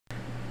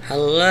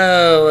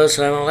Hello,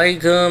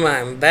 assalamualaikum.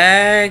 I'm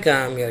back.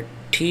 I'm your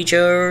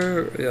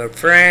teacher, your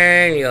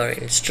friend, your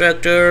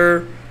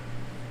instructor,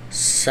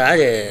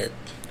 Sajid.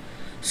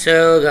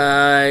 So,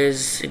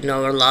 guys, in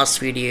our last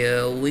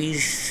video,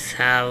 we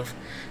have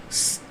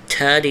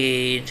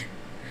studied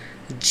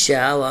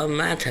Java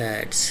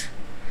methods.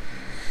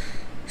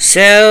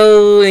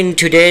 So, in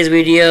today's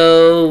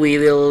video, we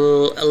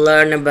will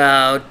learn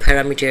about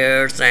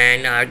parameters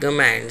and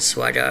arguments.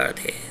 What are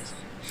they?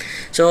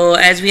 So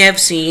as we have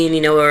seen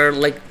in our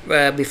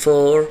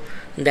before,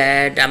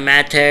 that a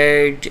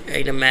method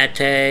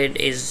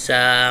is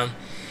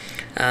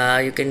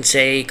you can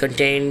say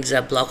contains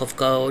a block of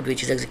code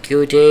which is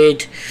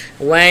executed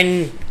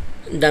when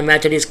the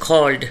method is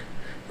called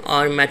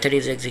or method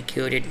is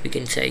executed, we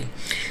can say.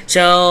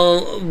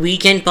 So we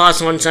can pass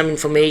on some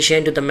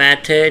information to the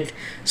method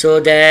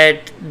so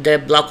that the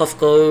block of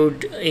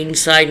code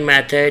inside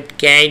method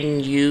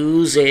can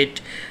use it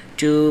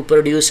to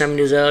produce some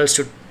results,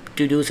 to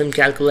do some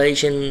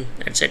calculation,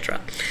 etc.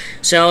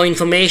 So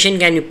information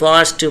can be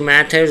passed to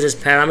methods as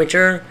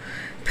parameters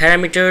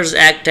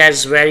act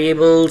as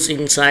variables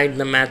inside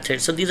the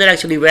method. So these are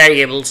actually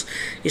variables.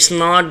 It's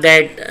not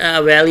that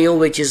a value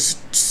which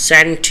is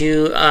sent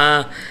to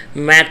a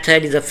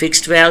method is a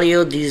fixed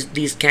value.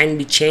 These can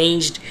be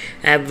changed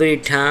every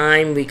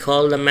time we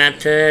call the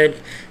method.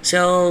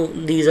 So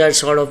these are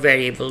sort of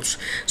variables.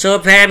 So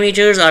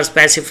parameters are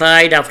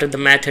specified after the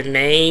method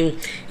name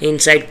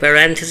inside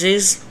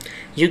parentheses.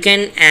 You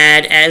can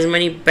add as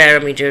many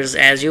parameters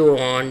as you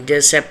want,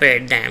 just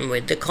separate them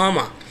with the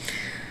comma.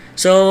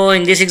 So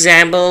in this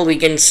example, we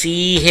can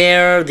see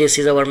here, this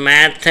is our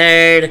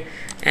method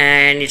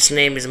and its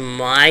name is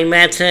my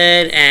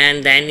method,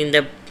 and then in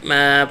the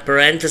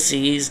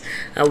parentheses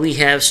we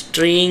have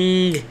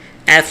string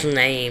f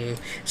name.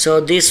 So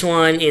this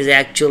one is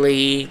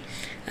actually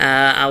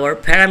our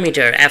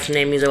parameter. F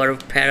name is our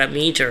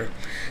parameter.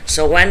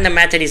 So when the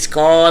method is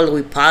called,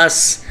 we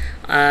pass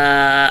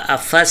a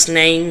first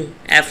name,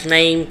 f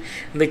name,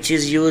 which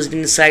is used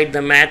inside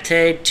the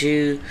method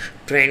to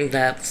print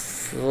the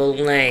full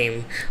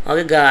name.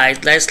 Okay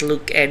guys, let's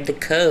look at the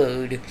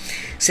code.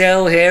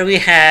 So here we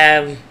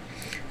have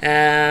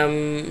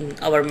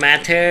our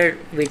method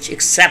which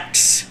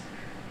accepts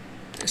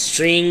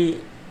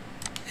string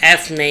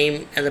f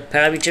name as a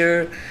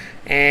parameter,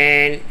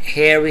 and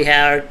here we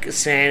are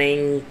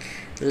sending,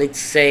 let's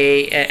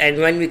say, and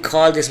when we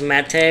call this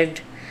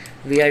method,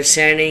 we are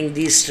sending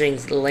these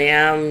strings: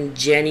 Liam,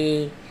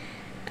 Jenny,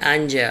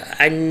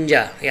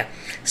 Anja. Yeah.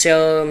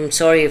 So I'm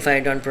sorry if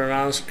I don't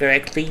pronounce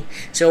correctly.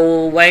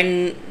 So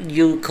when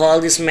you call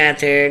this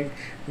method,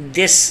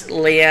 this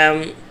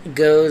Liam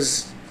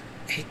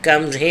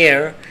comes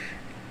here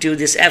to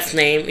this f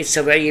name. It's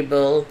a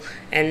variable,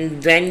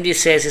 and when you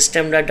say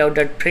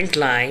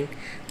system.out.println,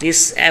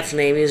 this f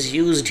name is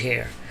used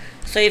here.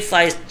 So if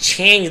I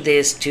change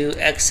this to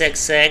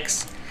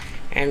xxx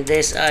and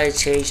this I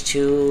change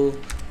to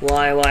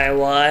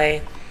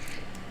YYY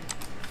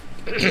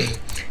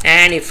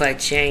and if I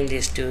change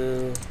this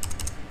to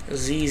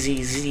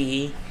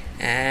ZZZ,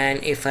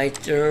 and if I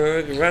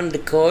run the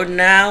code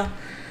now,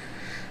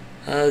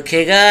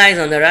 okay guys,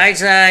 on the right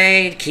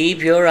side,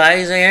 keep your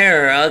eyes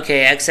here.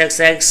 Okay,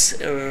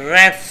 XXX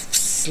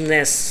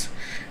refness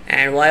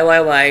and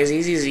YYY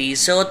ZZZ.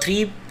 So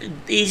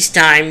each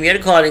time we are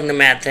calling the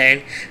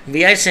method,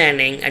 we are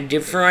sending a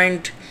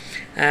different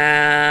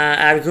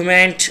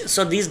argument.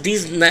 So these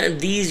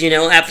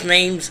f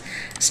names,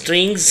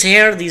 strings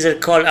here, these are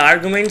called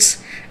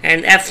arguments,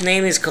 and f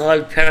name is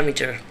called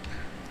parameter,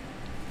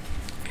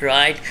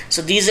 right?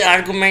 So these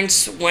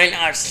arguments, when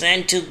are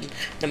sent to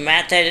the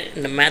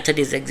method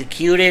is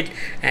executed,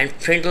 and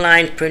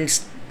println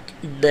prints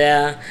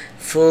the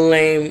full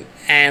name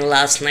and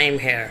last name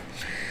here.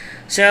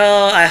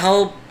 So I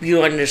hope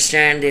you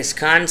understand this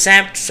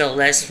concept. So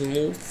let's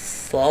move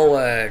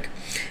forward.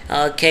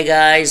 Okay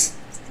guys,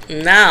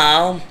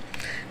 now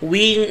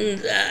we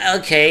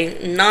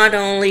not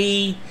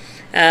only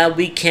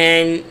we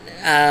can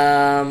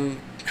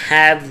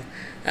have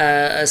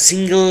a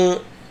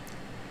single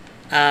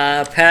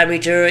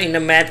parameter in a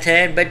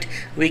method, but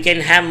we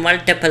can have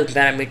multiple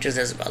parameters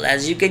as well.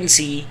 As you can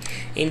see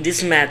in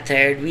this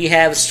method, we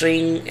have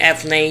string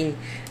f name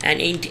and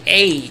int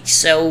age.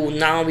 So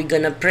now we're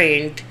gonna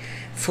print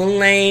full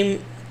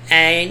name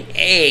and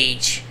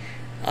age.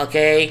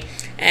 Okay,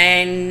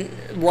 and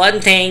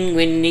one thing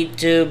we need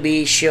to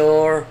be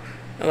sure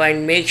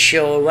and make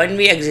sure, when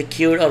we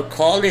execute or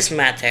call this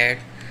method,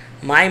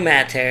 my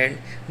method,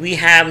 we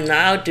have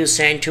now to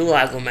send two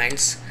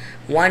arguments.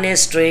 One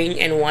is string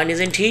and one is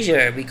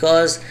integer,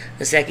 because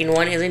the second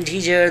one is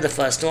integer, the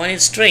first one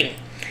is string.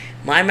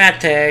 My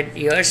method,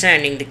 you're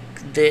sending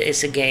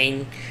this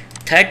again,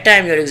 third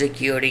time you're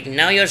executing,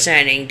 now you're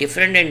sending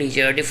different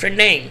integer, different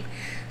name.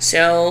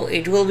 So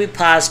it will be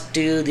passed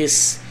to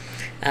this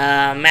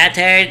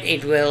method.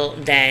 It will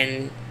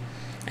then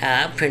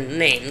print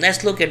name.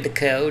 Let's look at the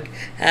code.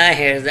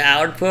 Here's the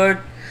output.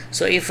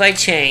 So if I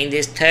change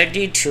this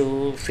 30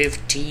 to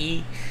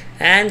 50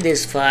 and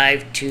this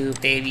 5 to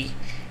maybe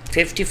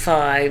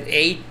 55,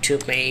 82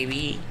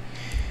 maybe,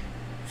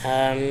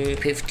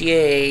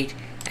 58,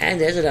 and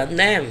just run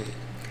them.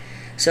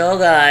 So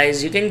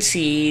guys, you can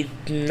see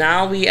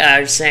now we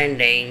are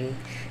sending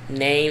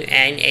name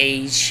and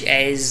age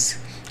as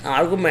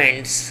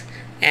arguments,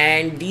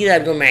 and these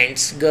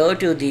arguments go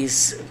to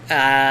these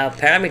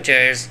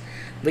parameters,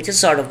 which are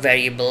sort of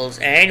variables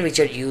and which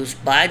are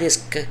used by this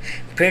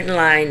print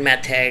line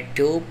method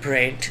to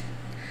print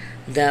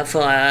the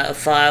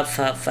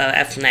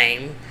f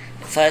name,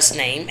 first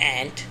name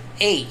and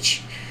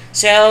age.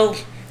 So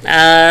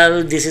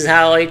this is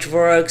how it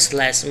works.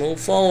 Let's move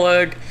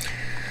forward.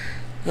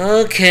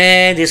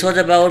 Okay, this was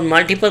about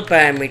multiple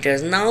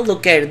parameters. Now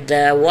look at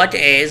the what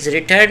is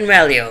return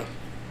value.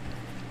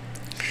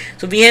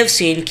 So we have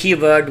seen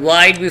keyword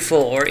void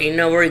before in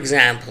our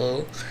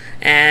example,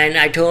 and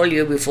I told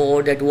you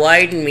before that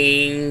void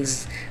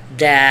means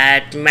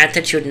that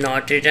method should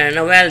not return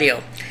a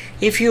value.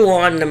 If you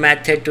want the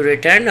method to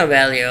return a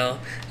value,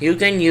 you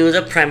can use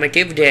a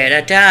primitive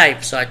data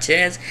type such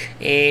as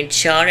int,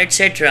 char,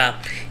 etc.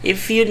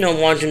 If you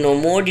want to know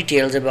more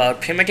details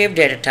about primitive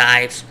data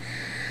types,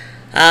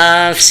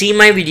 see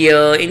my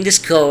video in this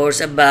course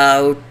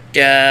about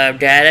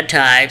data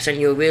types, and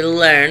you will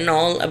learn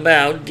all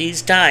about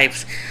these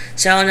types.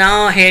 So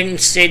now here,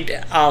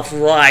 instead of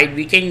void,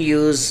 we can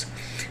use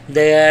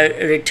the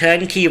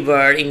return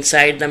keyword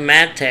inside the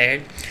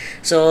method.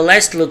 So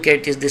let's look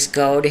at this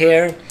code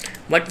here.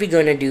 What we're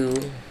gonna do,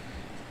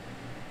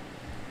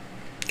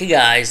 okay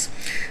guys,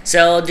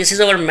 so this is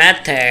our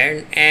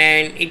method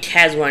and it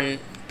has one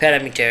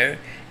parameter,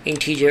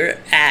 integer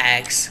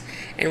x,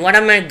 and what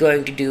am I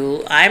going to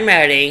do? I'm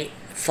adding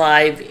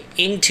 5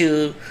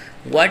 into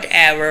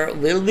whatever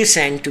will be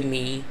sent to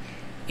me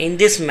in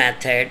this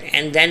method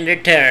and then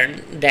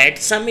return that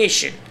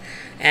summation.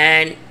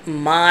 And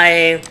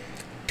my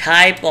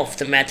type of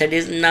the method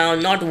is now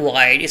not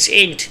void, it's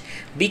int,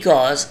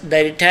 because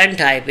the return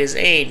type is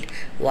int.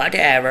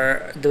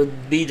 Whatever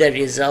would be the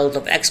result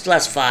of x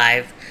plus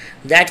 5,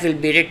 that will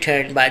be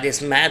returned by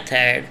this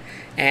method,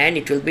 and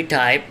it will be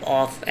type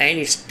of, and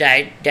its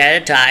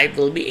data type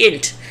will be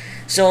int.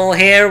 So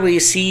here we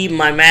see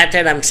my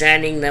method, I'm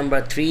sending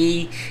number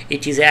 3,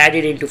 it is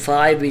added into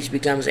 5 which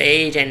becomes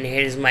 8, and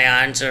here is my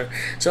answer.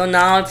 So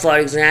now for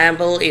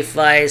example, if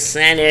I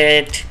send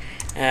it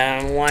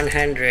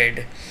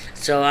 100,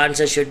 so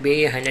answer should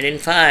be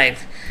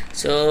 105.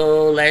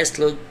 So let's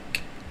look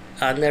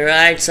on the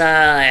right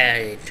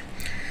side.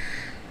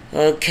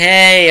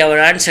 Okay, our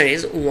answer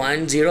is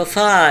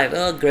 105.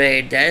 Oh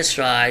great, that's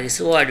right, this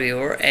is what we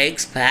were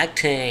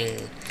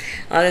expecting.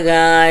 Okay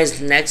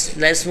guys, next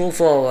let's move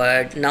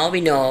forward. Now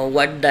we know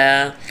what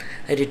the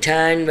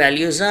return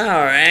values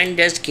are, and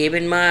just keep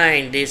in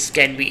mind this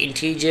can be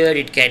integer,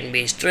 it can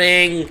be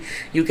string,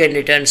 you can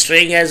return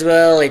string as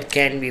well, it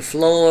can be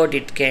float,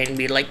 it can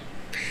be like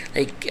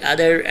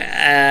other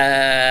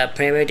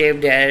primitive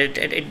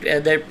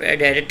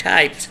data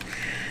types.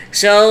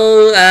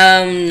 So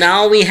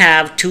now we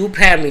have two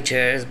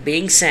parameters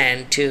being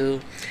sent to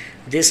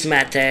this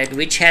method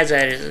which has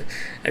a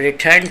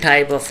return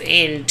type of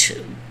int,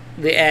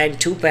 and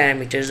two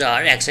parameters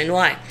are x and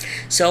y.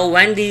 So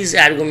when these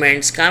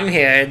arguments come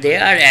here, they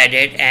are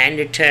added and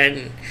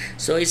returned.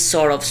 So it's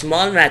sort of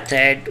small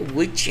method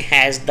which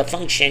has the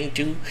function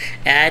to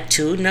add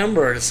two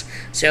numbers.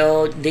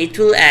 So it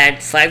will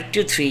add 5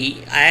 to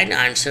 3 and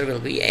answer will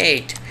be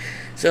 8.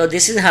 So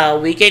this is how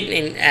we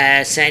can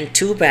send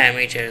two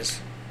parameters.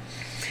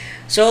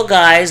 So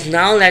guys,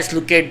 now let's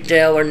look at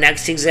our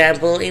next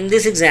example. In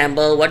this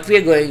example, what we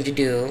are going to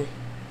do,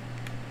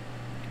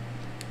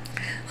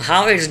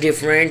 how it's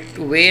different,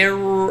 where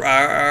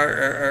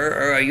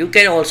you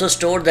can also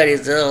store the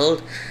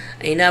result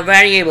in a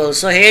variable.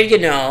 So here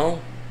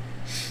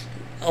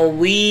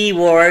we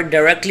were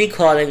directly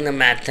calling the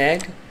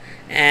method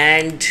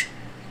and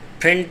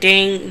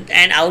printing,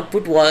 and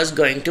output was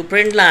going to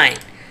print line.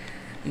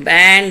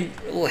 And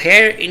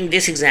here in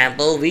this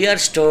example, we are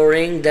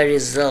storing the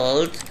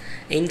result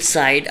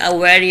inside a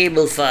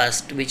variable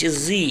first, which is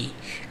z,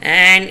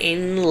 and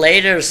in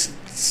later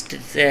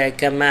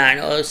command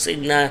or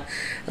in a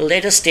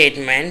later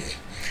statement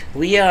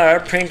we are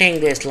printing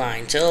this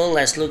line. So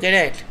let's look at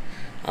it.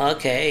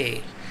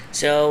 Okay,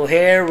 so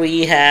here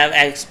we have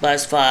x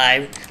plus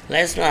 5.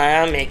 Let's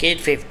make it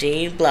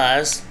 15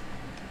 plus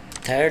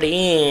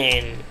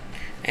 13,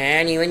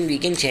 and even we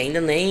can change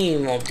the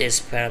name of this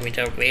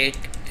parameter with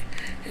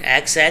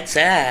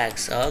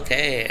xxx.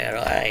 Okay,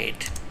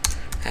 right,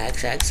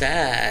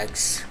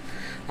 xxx.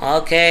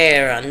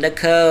 Okay, run the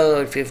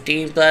code.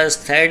 15 plus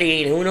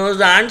 13. Who knows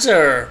the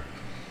answer?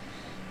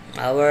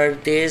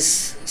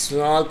 This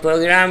small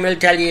program will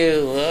tell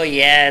you. Oh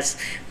yes,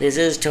 this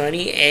is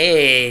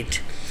 28.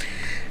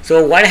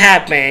 So what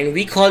happened?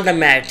 We call the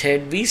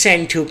method. We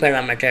send two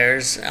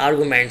parameters,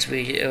 arguments,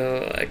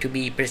 to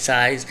be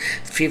precise,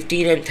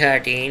 15 and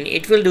 13.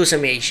 It will do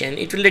summation.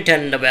 It will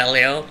return the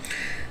value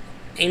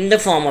in the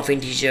form of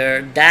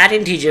integer. That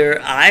integer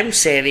I'm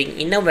saving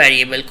in a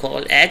variable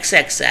called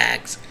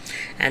xxx.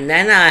 and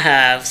then I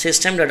have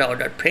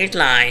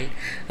system.out.println,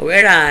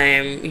 where I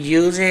am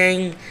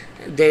using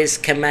this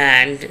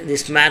command,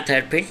 this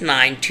method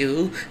println,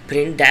 to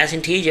print dash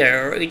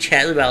integer which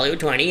has value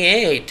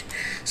 28.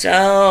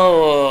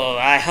 So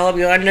I hope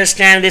you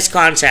understand this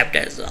concept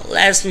as well.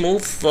 Let's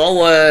move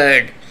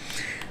forward.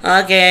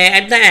 Okay,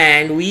 at the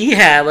end we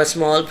have a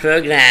small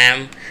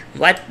program.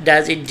 What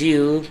does it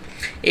do?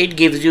 It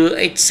gives you,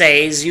 it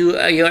says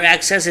your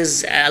access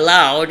is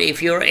allowed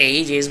if your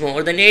age is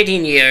more than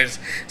 18 years.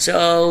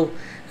 So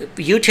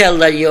you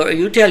tell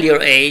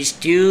your age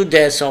to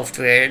the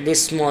software,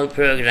 this small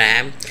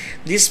program.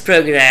 This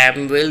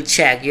program will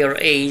check your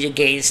age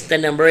against the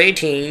number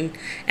 18,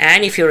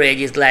 and if your age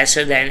is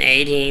lesser than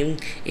 18,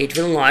 it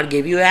will not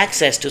give you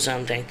access to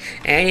something,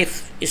 and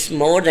if it's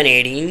more than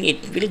 18,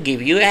 it will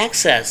give you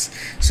access.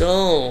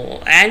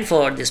 So, and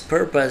for this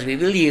purpose we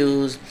will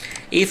use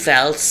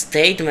if-else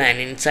statement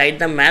inside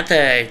the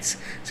methods.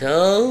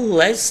 So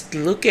let's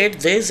look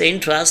at this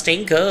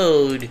interesting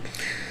code.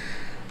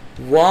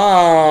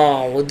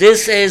 Wow,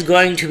 this is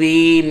going to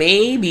be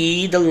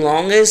maybe the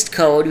longest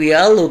code we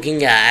are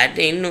looking at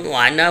in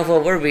one of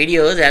our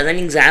videos as an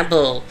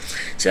example.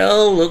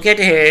 So look at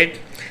it.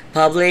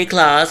 Public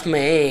class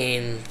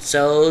main.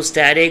 So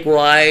static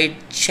void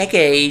check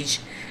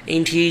age,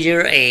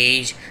 integer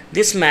age.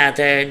 This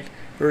method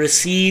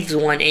receives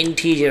one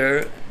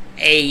integer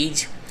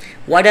age.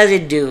 What does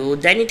it do?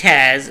 Then it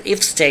has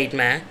if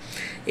statement.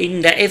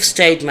 In the if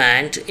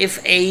statement, if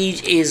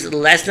age is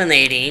less than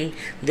 18,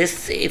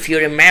 this, if you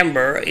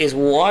remember, is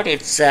what?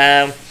 It's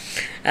a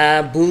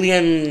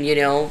boolean,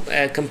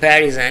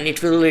 comparison.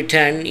 It will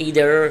return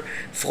either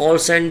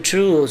false and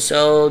true.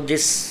 So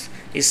this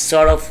is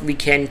sort of, we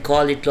can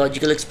call it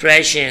logical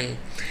expression.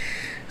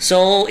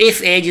 So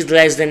if age is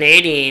less than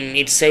 18,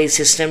 it says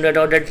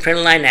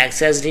system.out.println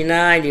access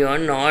denied, you are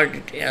not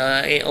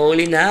old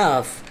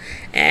enough.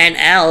 And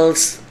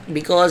else,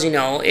 because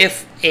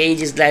if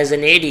age is less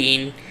than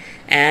 18,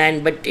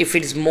 but if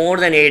it's more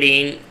than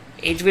 18,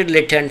 it will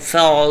return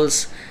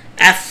false.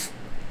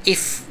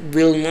 If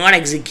will not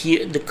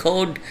execute the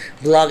code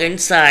block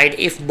inside,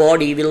 if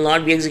body will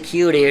not be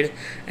executed,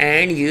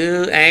 and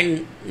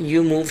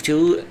you move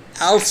to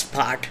else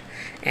part,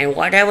 and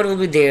whatever will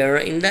be there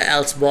in the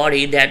else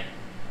body, that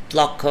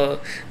block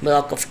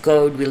of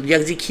code will be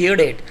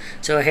executed.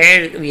 So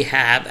here we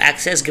have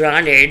access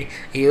granted,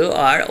 you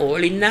are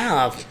old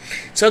enough.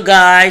 So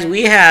guys,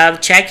 we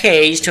have check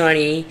age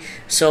 20.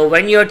 So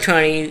when you're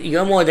 20,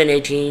 you're more than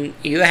 18,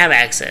 you have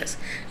access,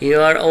 you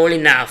are old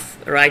enough,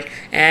 right?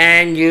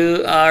 And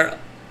you are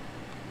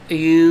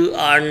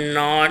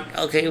not,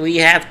 okay, we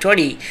have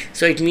 20,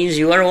 so it means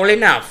you are old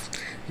enough.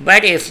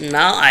 But if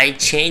now I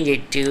change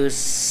it to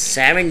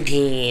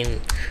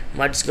 17,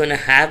 what's gonna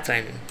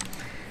happen?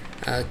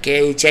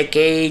 Okay, check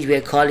age, we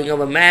are calling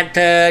our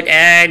method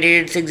and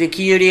it's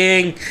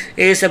executing.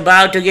 It's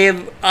about to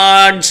give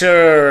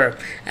answer.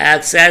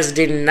 Access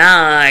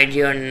denied,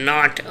 you're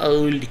not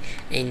old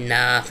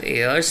enough,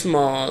 you're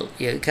small,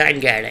 you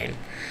can't get in.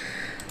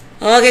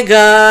 Okay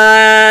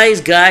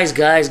guys,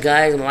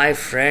 my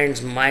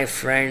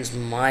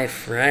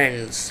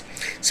friends.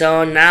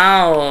 So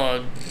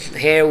now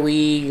here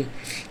we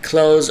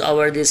close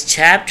over this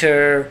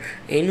chapter,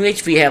 in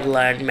which we have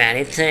learned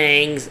many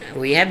things.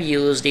 We have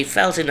used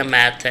if-else in a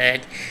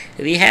method.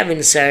 We have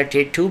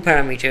inserted two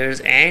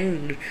parameters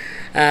and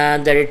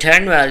the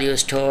return value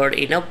stored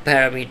in a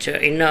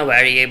parameter, in a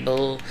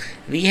variable.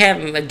 We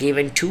have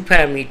given two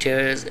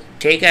parameters,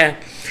 taken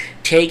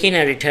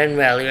a return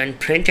value and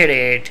printed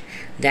it.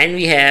 Then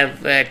we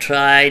have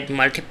tried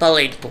multiple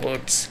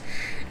inputs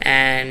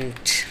and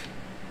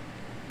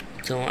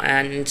so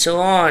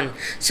on.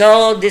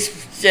 So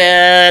this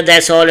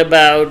that's all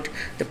about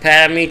the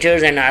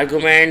parameters and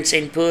arguments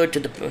input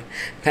to the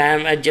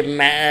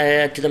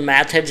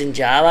methods in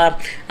Java.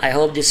 I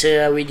hope this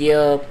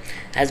video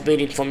has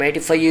been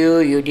informative for you.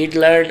 You did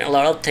learn a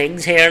lot of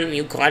things here,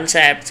 new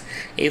concepts.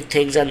 If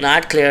things are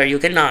not clear, you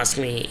can ask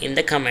me in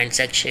the comment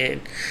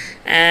section,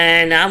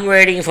 and I'm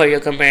waiting for your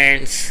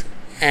comments,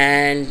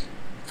 and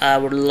I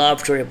would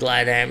love to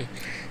reply them.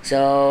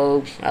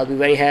 So I'll be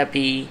very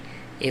happy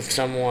if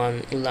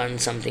someone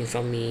learns something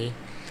from me.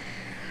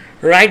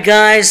 Right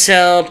guys,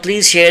 so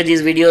please share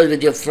these videos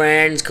with your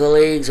friends,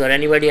 colleagues, or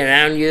anybody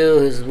around you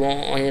who's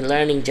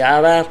learning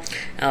Java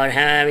or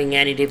having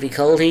any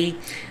difficulty.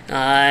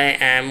 I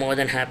am more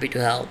than happy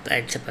to help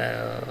and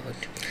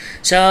support.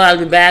 So I'll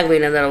be back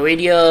with another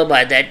video.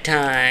 By that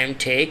time,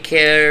 take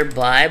care,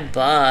 bye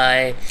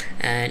bye,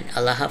 and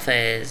Allah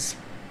Hafiz.